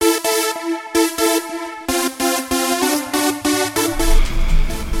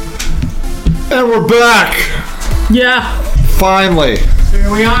And we're back. Yeah. Finally.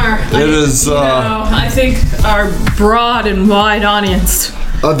 Here we are. I think our broad and wide audience.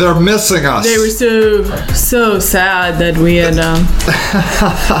 They're missing us. They were so sad that we had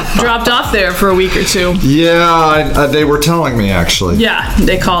dropped off there for a week or two. Yeah, they were telling me actually. Yeah,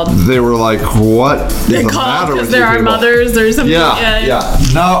 they called. They were like, "What is They the called matter because with there you are people?" mothers or something. Yeah.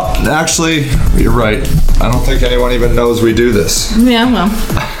 No, actually, you're right. I don't think anyone even knows we do this. Yeah, well,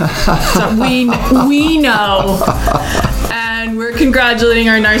 so we know, and we're congratulating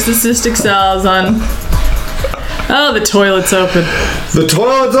our narcissistic selves on. Oh, the toilet's open. The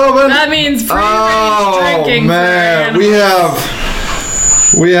toilet's open? That means free range drinking. Oh man,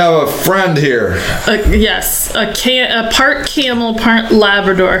 we have a friend here. Yes, a part camel, part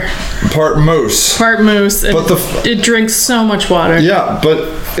Labrador, Part moose. part moose. And But it drinks so much water. Yeah, but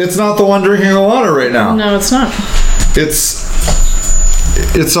it's not the one drinking the water right now. No, it's not. It's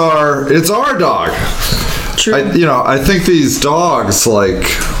our dog. True. I think these dogs, like,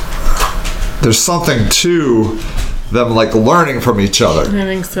 there's something to them, like, learning from each other. I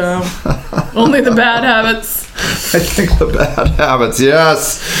think so. Only the bad habits. I think the bad habits,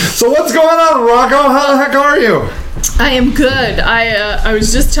 yes. So what's going on, Rocco? How the heck are you? I am good. I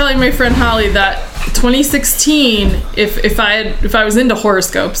was just telling my friend Holly that 2016, if I was into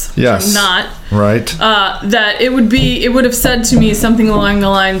horoscopes, which Yes. I'm not, Right. that it would have said to me something along the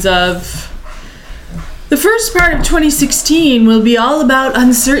lines of, the first part of 2016 will be all about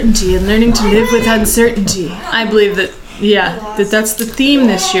uncertainty and learning to live with uncertainty. I believe that's the theme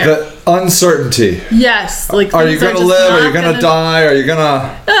this year. The uncertainty. Yes, like Are you things gonna just live? Are not you gonna die? Are you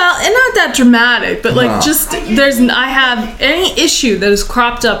gonna? Well, and not that dramatic, but like No. just I have any issue that has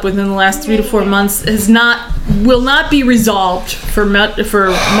cropped up within the last 3 to 4 months will not be resolved for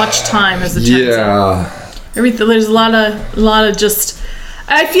much time as it turns out. Yeah. There's a lot of just.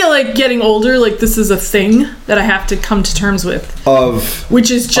 I feel like getting older, like this is a thing that I have to come to terms with. Which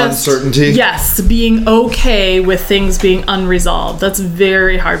is just uncertainty? Yes, being okay with things being unresolved. That's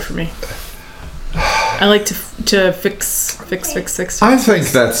very hard for me. I like to fix. I think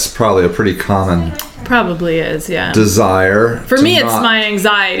that's probably a pretty common Probably is, yeah. desire. For me, it's my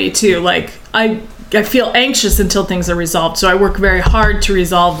anxiety too. Like I feel anxious until things are resolved, so I work very hard to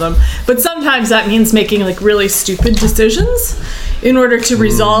resolve them. But sometimes that means making like really stupid decisions in order to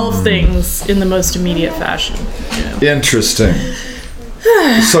resolve things in the most immediate fashion. Interesting.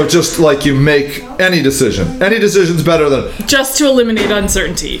 So just like you make any decision. Any decision's better than... Just to eliminate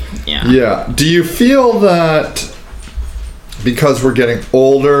uncertainty. Yeah. Yeah. Do you feel that because we're getting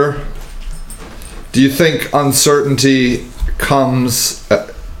older, do you think uncertainty comes...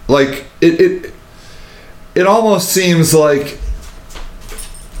 like, it almost seems like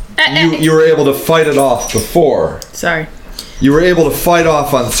you were able to fight it off before. Sorry. You were able to fight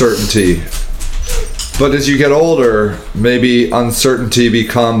off uncertainty. But as you get older, maybe uncertainty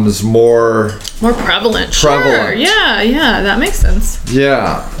becomes more prevalent. Sure. Yeah, that makes sense.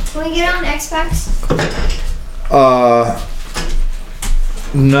 Yeah. Can we get on Xbox?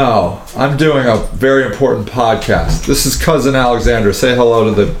 No. I'm doing a very important podcast. This is Cousin Alexandra. Say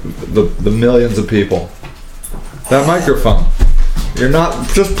hello to the millions of people. That microphone. You're not...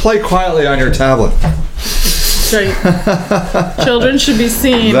 Just play quietly on your tablet. Right. Children should be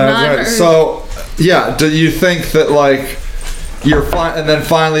seen, That's not right. heard. So, yeah, do you think that, like, you're fine, and then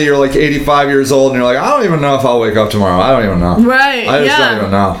finally you're, like, 85 years old, and you're like, I don't even know if I'll wake up tomorrow. I don't even know. Right, I just don't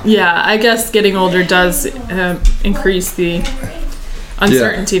even know. Yeah, I guess getting older does increase the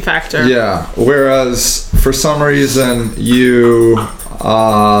uncertainty factor. Yeah, whereas, for some reason, you,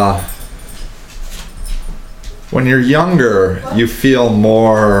 when you're younger, you feel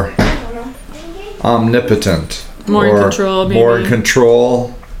more omnipotent. More in control, maybe. More in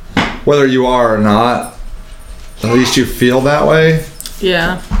control. Whether you are or not, at least you feel that way.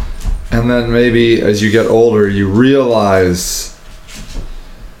 Yeah. And then maybe as you get older, you realize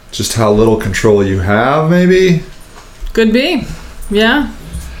just how little control you have, maybe? Could be. Yeah.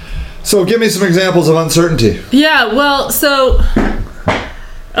 So give me some examples of uncertainty. Yeah, well, so...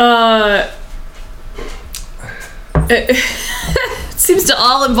 it seems to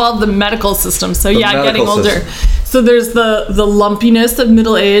all involve the medical system. So getting older. So there's the lumpiness of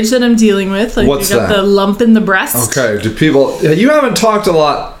middle age that I'm dealing with. Like What's you got that? the lump in the breast. Okay, do people... You haven't talked a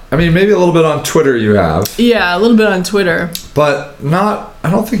lot... I mean, maybe a little bit on Twitter you have. Yeah, a little bit on Twitter. But not... I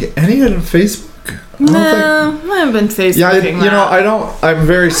don't think any of it on Facebook. No, I haven't been Facebooking that. I'm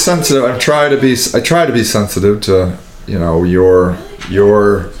very sensitive. I try to be sensitive to, your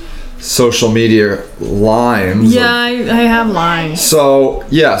social media lines. Yeah, I have lines. So,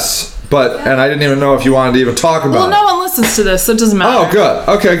 yes, and I didn't even know if you wanted to even talk about Well, it. no one listens to this, so it doesn't matter. Oh, good.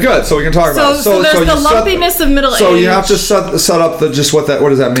 Okay, good. So we can talk about it. So there's the lumpiness of middle age. So you have to set up what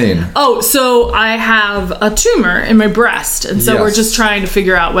does that mean? Oh, so I have a tumor in my breast, and so Yes. we're just trying to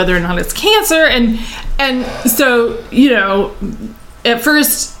figure out whether or not it's cancer, and so at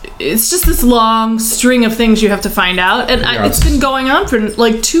first it's just this long string of things you have to find out, and Yes. it's been going on for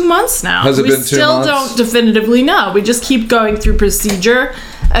like 2 months now. Has it been 2 We still months? don't definitively know. We just keep going through procedure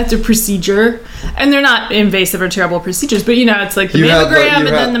after procedure, and they're not invasive or terrible procedures, but it's like the mammogram, and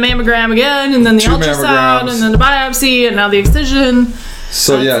then the mammogram again, and then the 2 ultrasound, mammograms. and then the biopsy, and now the excision.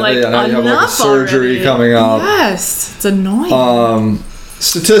 So It's now you have like a surgery already. coming up. Yes, it's annoying.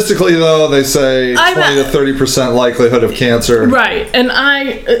 Statistically, though, they say 20 to 30% likelihood of cancer. Right, and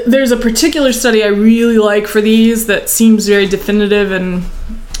there's a particular study I really like for these that seems very definitive and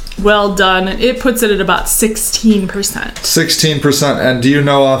well done. It puts it at about 16%. 16%. And do you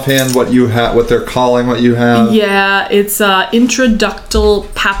know offhand what they're calling what you have? Yeah, it's intraductal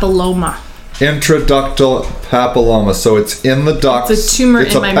papilloma. Intraductal papilloma. So it's in the ducts. It's a tumor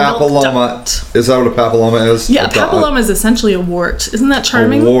in my milk papilloma. duct. Is that what a papilloma is? Yeah, papilloma is essentially a wart. Isn't that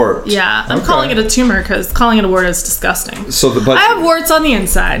charming? A wart. Yeah, I'm Okay. calling it a tumor because calling it a wart is disgusting. So I have warts on the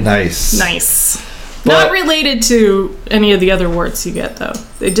inside. Nice. Nice. But- Not related to any of the other warts you get, though.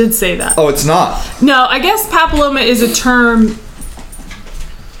 They did say that. Oh, it's not. No, I guess papilloma is a term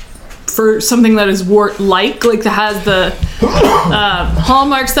for something that is wart-like, that has the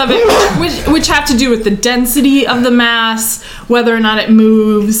hallmarks of it, which have to do with the density of the mass, whether or not it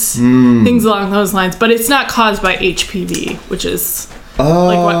moves, things along those lines. But it's not caused by HPV, which is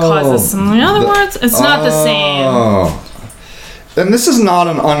what causes some of the other warts. It's not the same. Oh. And this is not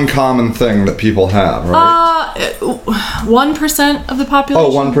an uncommon thing that people have, right? 1% of the population.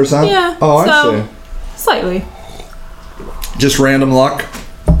 Oh, 1%? Yeah. Oh, I see. Slightly. Just random luck?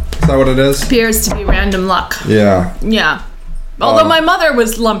 Is that what it is? Appears to be random luck. Yeah. Yeah. Although my mother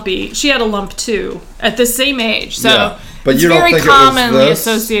was lumpy. She had a lump too at the same age. So Yeah. But it's you don't very think it was commonly this?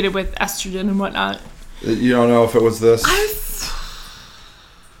 associated with estrogen and whatnot. You don't know if it was this?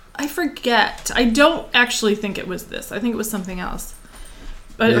 I forget. I don't actually think it was this. I think it was something else.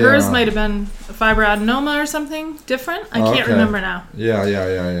 But Yeah. hers might have been a fibroadenoma or something different. I can't Okay. remember now.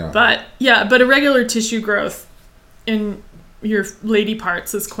 Yeah. But irregular tissue growth in your lady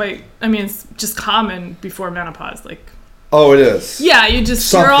parts is it's just common before menopause. Oh, it is? Yeah,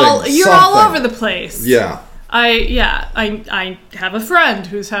 you're all Something. over the place. Yeah. I have a friend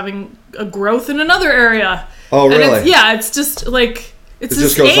who's having a growth in another area. Oh, And really? it's just it's It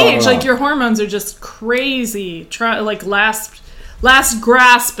this just goes on age. and on. Your hormones are just crazy. Last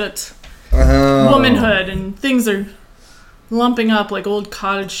grasp at Oh. womanhood, and things are lumping up like old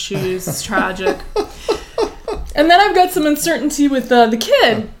cottage cheese. It's tragic. And then I've got some uncertainty with the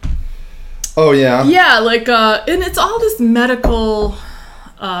kid. Oh, yeah? Yeah, and it's all this medical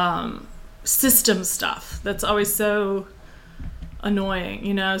system stuff that's always so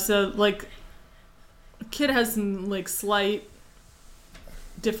annoying, So, a kid has some, slight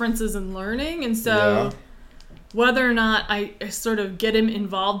differences in learning, and so Yeah. whether or not I sort of get him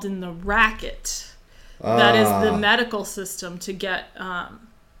involved in the racket that is the medical system to get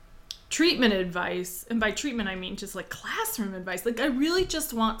treatment advice, and by treatment I mean just classroom advice. I really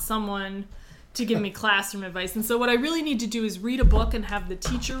just want someone to give me classroom advice, and so what I really need to do is read a book and have the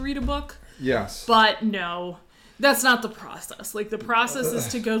teacher read a book. Yes. But no, that's not the process. The process is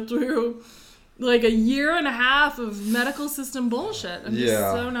to go through a year and a half of medical system bullshit. I'm just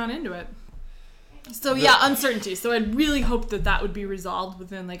so not into it. So uncertainty. So I'd really hoped that would be resolved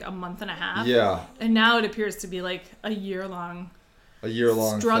within a month and a half. Yeah. And now it appears to be a year-long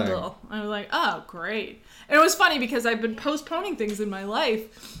struggle. thing. I was like, oh, great. And it was funny because I've been postponing things in my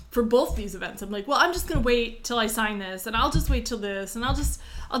life for both these events. I'm like, well, I'm just gonna wait till I sign this, and I'll just wait till this, and I'll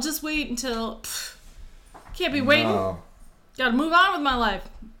just wait until. Can't be waiting. No. Gotta move on with my life.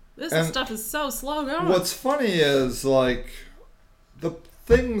 This And stuff is so slow going. What's funny is the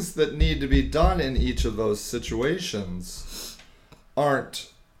things that need to be done in each of those situations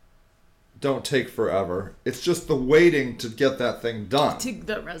don't take forever. It's just the waiting to get that thing done. To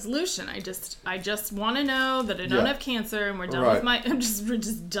the resolution. I just want to know that I don't have cancer, and we're done with we're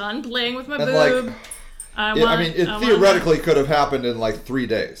just done playing with my boob. It theoretically could have happened in 3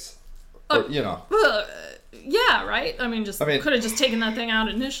 days. Yeah, right. Could have just taken that thing out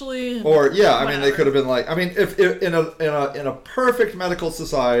initially. They could have been if in a perfect medical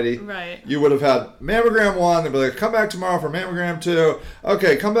society, right? You would have had mammogram 1. They'd be like, come back tomorrow for mammogram 2.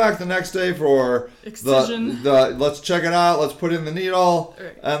 Okay, come back the next day for excision. Let's check it out. Let's put in the needle,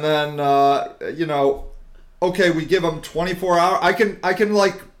 right. And then okay, we give them 24 hours. I can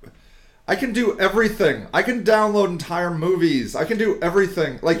I can do everything. I can download entire movies. I can do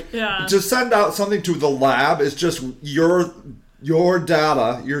everything. Like, to send out something to the lab is just your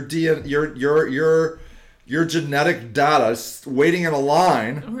data, your DNA, your genetic data waiting in a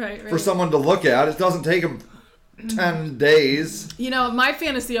line for someone to look at. It doesn't take them 10 days. You know, my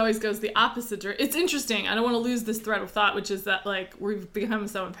fantasy always goes the opposite direction. It's interesting. I don't want to lose this thread of thought, which is that, like, we've become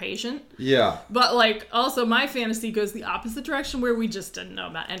so impatient. Yeah. But, like, also my fantasy goes the opposite direction where we just didn't know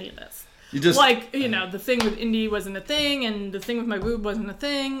about any of this. You just, like, you know, the thing with Indy wasn't a thing, and the thing with my boob wasn't a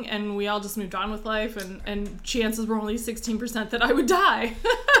thing, and we all just moved on with life, and chances were only 16% that I would die.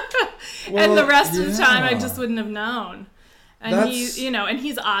 And the rest of the time I just wouldn't have known. And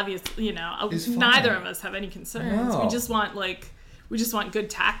he's obvious, neither of us have any concerns. No. We just want good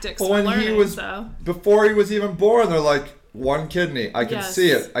tactics for learning. Before he was even born, they're like, one kidney. I can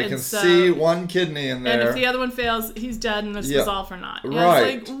see it. I can see one kidney in there. And if the other one fails, he's dead, and this was all for naught.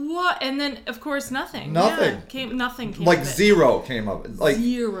 Right. It's like, what? And then, of course, nothing. Nothing. Nothing came like of it. Zero came up. Like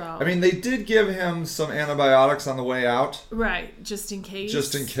zero. I mean, they did give him some antibiotics on the way out. Right. Just in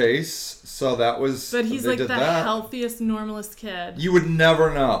case. So that was... But he's like the healthiest, normalest kid. You would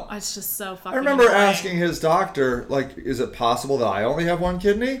never know. It's just so fucking I remember asking his doctor, like, is it possible that I only have one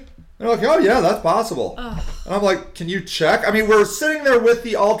kidney? They're like, oh, yeah, that's possible. Ugh. And I'm like, can you check? I mean, we're sitting there with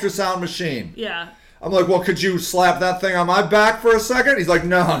the ultrasound machine. Yeah. I'm like, well, could you slap that thing on my back for a second? He's like,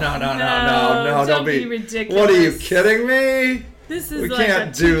 no, don't be ridiculous. What, are you kidding me? This is like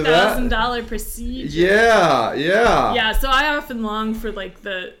a $2,000 procedure. Yeah. Yeah, so I often long for, like,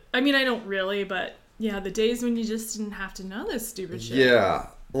 I mean, I don't really, but, yeah, the days when you just didn't have to know this stupid shit. Yeah,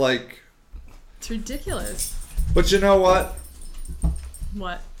 like... It's ridiculous. But you know what?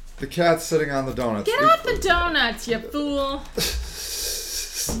 What? The cat's sitting on the donuts. Get off the donuts, you fool.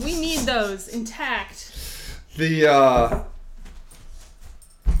 We need those intact. And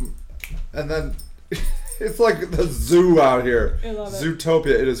then it's like the zoo out here. I love it.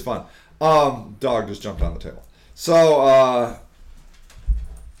 Zootopia. It is fun. Dog just jumped on the table. So,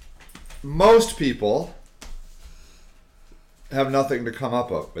 most people have nothing to come up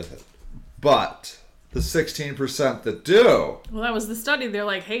with it. But... the 16% that do. Well, that was the study. They're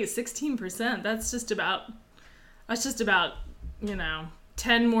like, hey, 16%, that's just about,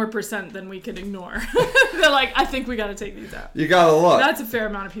 10 more percent than we could ignore. They're like, I think we got to take these out. You got to look. That's a fair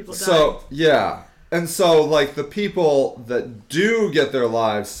amount of people dying. So, yeah. And so, like, the people that do get their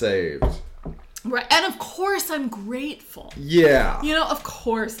lives saved. Right. And of course I'm grateful. Yeah. Of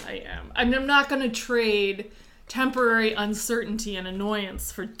course I am. I mean, I'm not going to trade temporary uncertainty and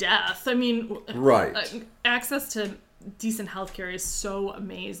annoyance for death. I mean, access to decent healthcare is so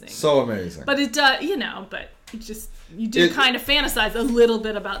amazing. So amazing. But it does, but you do kind of fantasize a little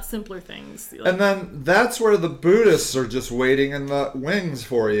bit about simpler things. And then that's where the Buddhists are just waiting in the wings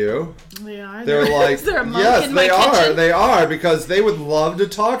for you. They are. They're like, is there a monk in my kitchen? They are, because they would love to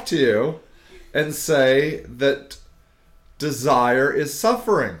talk to you and say that desire is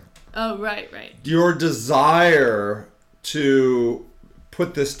suffering. Oh, right. Your desire to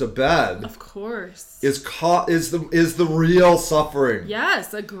put this to bed, of course, is the real suffering.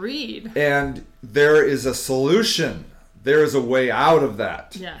 Yes, agreed. And there is a solution. There is a way out of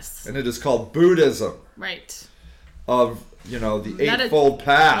that. Yes. And it is called Buddhism. Right. Of, the Eightfold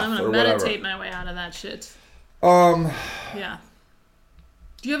Path I'm or gonna whatever. meditate my way out of that shit. Yeah.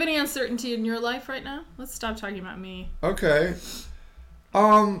 Do you have any uncertainty in your life right now? Let's stop talking about me. Okay. Since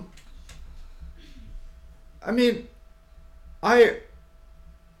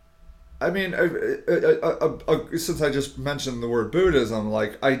I just mentioned the word Buddhism,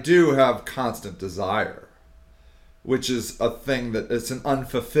 like, I do have constant desire, which is a thing that it's an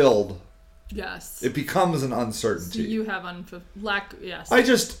unfulfilled. Yes. It becomes an uncertainty. So you have yes. I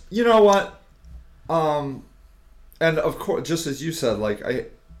just, you know what? And of course, just as you said, like,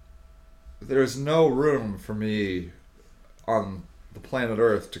 there's no room for me on the planet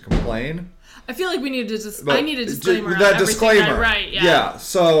Earth to complain. I feel like we need to I need a disclaimer. That disclaimer, right? Yeah. Yeah.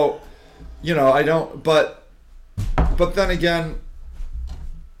 So, I don't. But then again,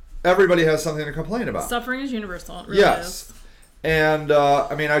 everybody has something to complain about. Suffering is universal. It really yes. is. And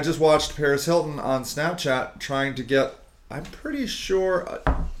I just watched Paris Hilton on Snapchat trying to get, I'm pretty sure,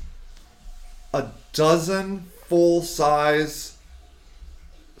 a dozen full-size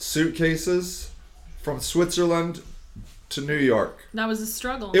suitcases from Switzerland to New York. That was a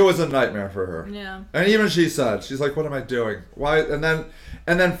struggle. It was a nightmare for her. Yeah. And even she said, she's like, what am I doing? Why? And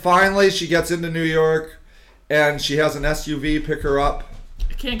then finally she gets into New York and she has an SUV pick her up.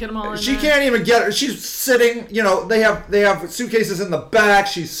 Can't get them all in She there. can't even get it. She's sitting, they have suitcases in the back.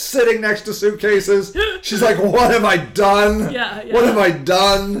 She's sitting next to suitcases. She's like, what have I done? Yeah. What have I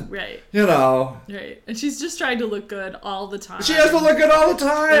done? Right. Right. And she's just trying to look good all the time. She has to look good all the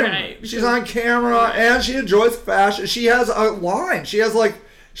time. Right. She's on camera and she enjoys fashion. She has a line. She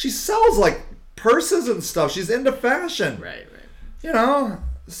sells like purses and stuff. She's into fashion. Right.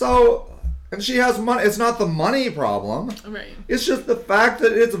 So, and she has money. It's not the money problem. Right. It's just the fact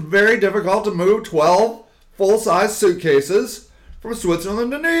that it's very difficult to move 12 full-size suitcases from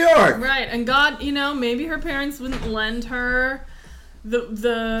Switzerland to New York. Right. And God, maybe her parents wouldn't lend her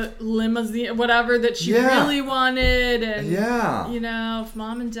the limousine, whatever that she really wanted. And, if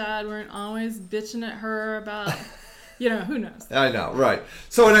mom and dad weren't always bitching at her about, who knows? I know, right.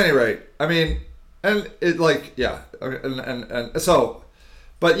 So at any rate, I mean, and it like, yeah. And so,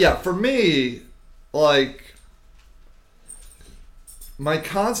 but yeah, for me, like, my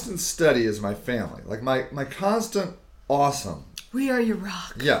constant steady is my family. Like, my constant awesome. We are your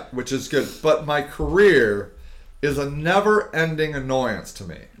rock. Yeah, which is good. But my career is a never-ending annoyance to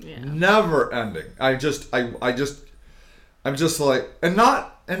me. Yeah. Never ending. I'm just like, and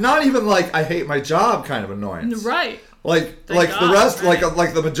not even like I hate my job kind of annoyance. Right. Like the rest, right.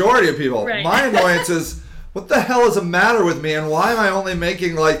 like the majority of people. Right. My annoyance is, what the hell is the matter with me, and why am I only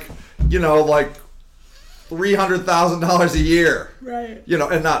making like $300,000 a year? Right.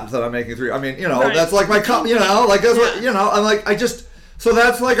 And not that I'm making three. I mean, right. That's like my like that's what I'm like. So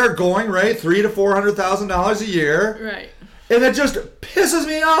that's like our going rate, $300,000 to $400,000 a year. Right. And it just pisses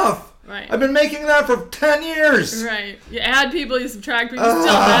me off. Right. I've been making that for 10 years. Right. You add people, you subtract people, still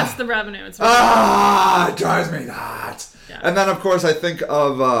that's the revenue. It's it drives me nuts. Yeah. And then, of course, I think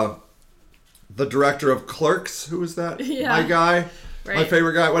of the director of Clerks. Who is that? Yeah. My guy. Right. My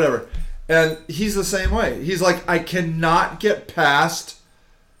favorite guy, whatever. And he's the same way. He's like, I cannot get past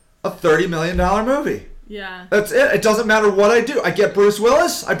a $30 million movie. Yeah. That's it. It doesn't matter what I do. I get Bruce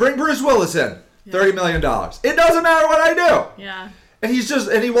Willis. I bring Bruce Willis in. Yeah. $30 million. It doesn't matter what I do. Yeah. And he's just,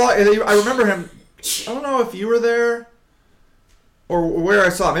 I remember him, I don't know if you were there or where I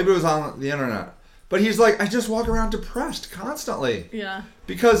saw it. Maybe it was on the internet. But he's like, I just walk around depressed constantly. Yeah.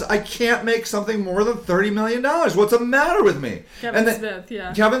 Because I can't make something more than $30 million. What's the matter with me? Kevin Smith,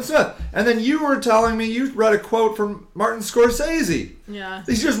 yeah. Kevin Smith. And then you were telling me you read a quote from Martin Scorsese. Yeah.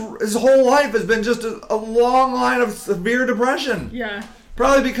 His whole life has been just a long line of severe depression. Yeah.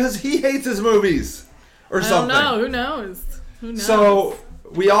 Probably because he hates his movies or something. I don't know. Who knows? Who knows? So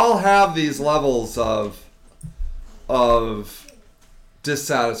we all have these levels of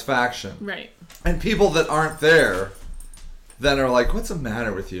dissatisfaction. Right. And people that aren't there then are like, what's the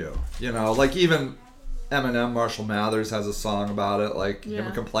matter with you? Like even Eminem, Marshall Mathers has a song about it, like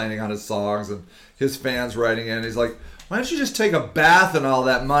him complaining on his songs and his fans writing in. He's like, why don't you just take a bath and all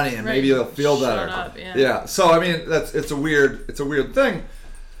that money and maybe you'll feel better. Up, yeah. So I mean, it's a weird thing.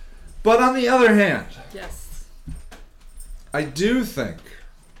 But on the other hand, yes, I do think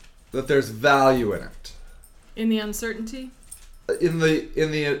that there's value in it. In the uncertainty? In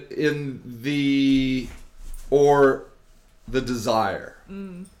the desire.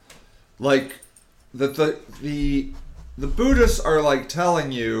 Like that the Buddhists are like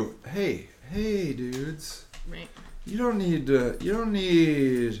telling you, hey dudes. Right. You don't need to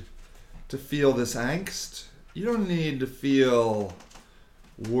feel this angst. You don't need to feel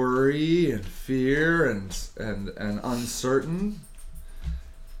worry and fear and uncertain.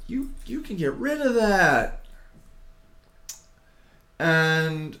 You can get rid of that.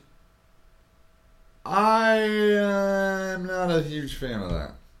 And I am not a huge fan of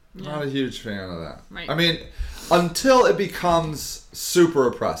that. Yeah. Not a huge fan of that. Right. I mean, until it becomes super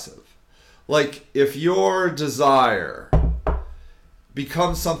oppressive. Like, if your desire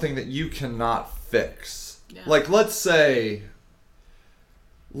becomes something that you cannot fix. Yeah. Like, let's say,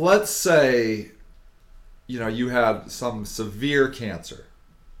 you had some severe cancer.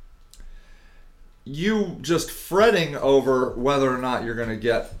 You just fretting over whether or not you're going to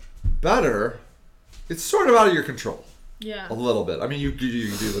get better, it's sort of out of your control. Yeah. A little bit. I mean, you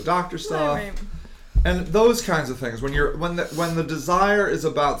do the doctor stuff. Right. And those kinds of things. When the desire is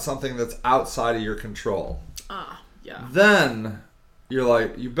about something that's outside of your control. Yeah. Then you're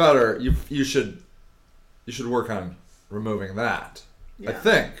like, you should work on removing that. Yeah. I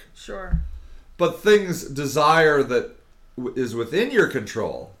think. Sure. But desire that is within your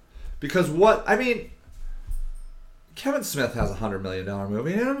control. Because Kevin Smith has a $100 million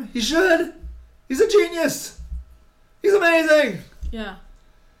movie in him. He should. He's a genius. He's amazing. Yeah.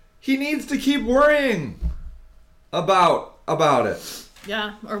 He needs to keep worrying about it.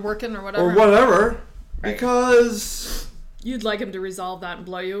 Yeah, or working or whatever. Or whatever. Right. Because You'd like him to resolve that and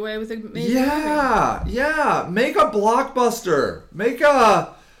blow you away with a major movie? Yeah. Make a blockbuster. Make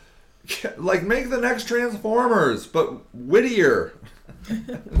the next Transformers, but wittier.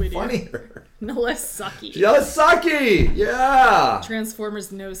 Funnier. No less sucky. Yeah, sucky. Yeah.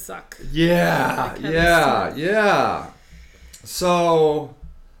 Transformers no suck. Yeah. So,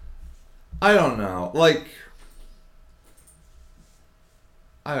 I don't know. Like,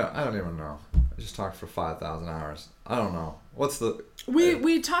 I don't even know. I just talked for 5,000 hours. I don't know. What's the...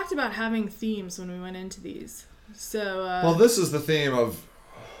 We talked about having themes when we went into these. So... well, this is the theme of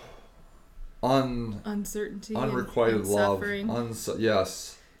uncertainty, unrequited love. Suffering.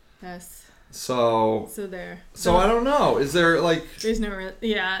 Yes. Yes. So there. So I don't know. Is there There's no...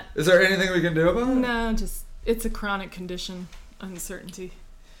 Yeah. Is there anything we can do about it? No, just... It's a chronic condition. Uncertainty.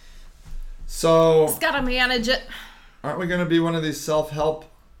 So... Just gotta manage it. Aren't we going to be one of these self-help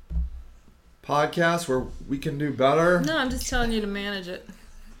podcasts where we can do better? No, I'm just telling you to manage it.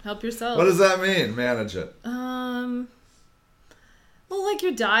 Help yourself. What does that mean, manage it? Well, like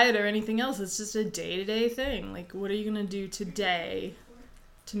your diet or anything else, it's just a day-to-day thing. Like, what are you going to do today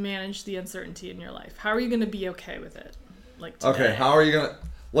to manage the uncertainty in your life? How are you going to be okay with it? Like today? Okay, how are you going to...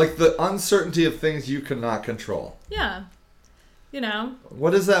 Like the uncertainty of things you cannot control. Yeah. You know.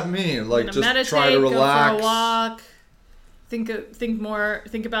 What does that mean? Like, just meditate, try to relax. Go for a walk. Think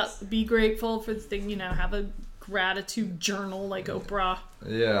about, be grateful for the thing, have a gratitude journal like Oprah.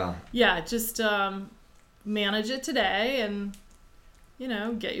 Yeah. Yeah, just manage it today and,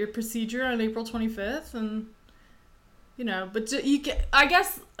 get your procedure on April 25th and, but I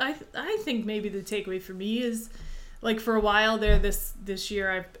guess, I think maybe the takeaway for me is, like, for a while there this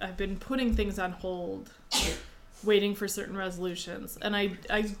year, I've been putting things on hold, waiting for certain resolutions. And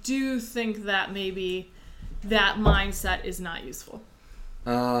I do think that maybe that mindset is not useful.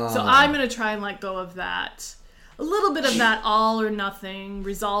 So I'm going to try and let go of that. A little bit of that all or nothing,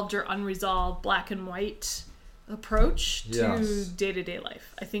 resolved or unresolved, black and white approach to day-to-day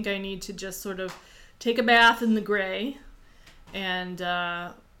life. I think I need to just sort of take a bath in the gray and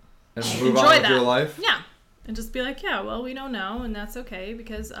move enjoy on with that. your life? Yeah. And just be like, yeah, well, we don't know, and that's okay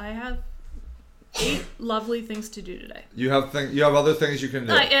because I have 8 lovely things to do today. You have other things you can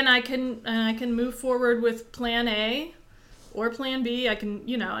do. And I can move forward with plan A or plan B. I can,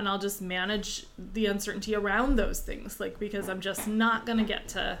 and I'll just manage the uncertainty around those things, like, because I'm just not going to get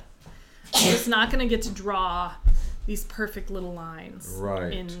to draw these perfect little lines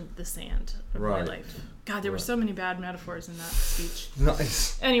in the sand of my life. God, there were so many bad metaphors in that speech.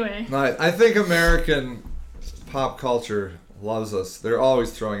 Nice. Anyway. Nice. I think American pop culture loves us. They're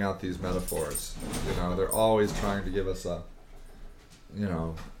always throwing out these metaphors. They're always trying to give us a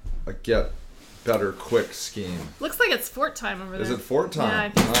get better quick scheme. Looks like it's fort time over there. Is it fort time? Yeah, I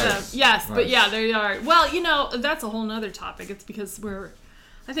think nice. so. Yes, nice. But yeah, there you are. Well, that's a whole nother topic. It's because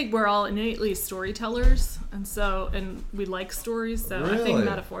I think we're all innately storytellers, and we like stories, so Really? I think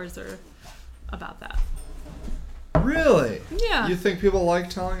metaphors are about that. Really? Yeah. You think people like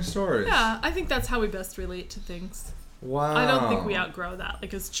telling stories? Yeah, I think that's how we best relate to things. Wow. I don't think we outgrow that.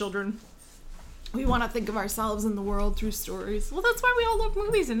 Like, as children, we want to think of ourselves in the world through stories. Well, that's why we all love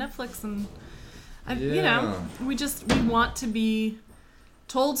movies and Netflix, and we want to be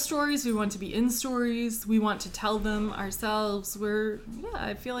told stories. We want to be in stories. We want to tell them ourselves.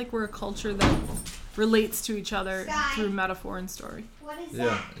 I feel like we're a culture that relates to each other through metaphor and story. What is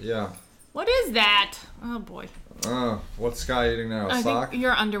that? Yeah. What is that? Oh boy. What's Sky eating now? A sock? Think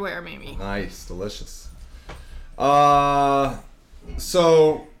your underwear, maybe. Nice, delicious. So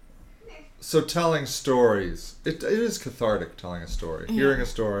telling stories. It is cathartic telling a story. Yeah. Hearing a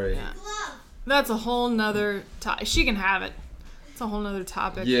story. Yeah. That's a whole nother topic. She can have it. It's a whole nother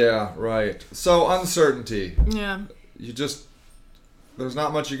topic. Yeah, right. So uncertainty. Yeah. There's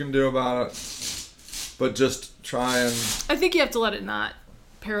not much you can do about it, but just try and... I think you have to let it not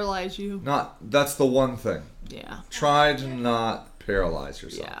paralyze you. That's the one thing. Yeah. Try to not paralyze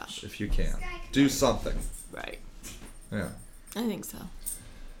yourself if you can. Do something. Right. Yeah. I think so.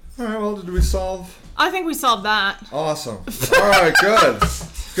 All right, well, did we solve? I think we solved that. Awesome. All right, good.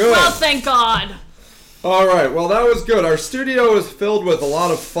 Good. Well, thank God. All right, well, that was good. Our studio is filled with a lot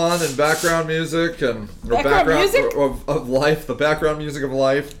of fun and background music and music? Of life, the background music of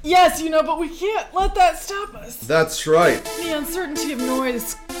life. Yes, but we can't let that stop us. That's right. The uncertainty of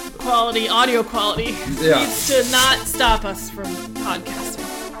noise quality, audio quality, needs to not stop us from podcasting.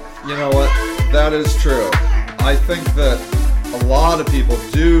 You know what? That is true. I think that a lot of people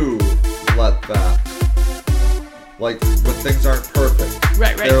do let that, like, when things aren't perfect.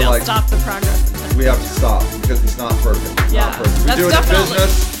 Right. They'll stop the progress. We have to stop because it's not perfect. It's not perfect. We do it in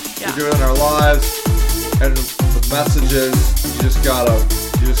business. We do it in our lives. And the messages. You just gotta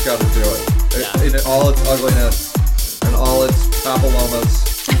do it. In all its ugliness and all its papillomas.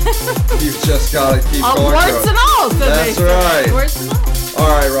 You've just gotta keep going. Warts and all. That's right. Warts and all.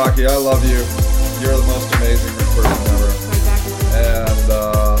 All right, Rocky. I love you. You're the most amazing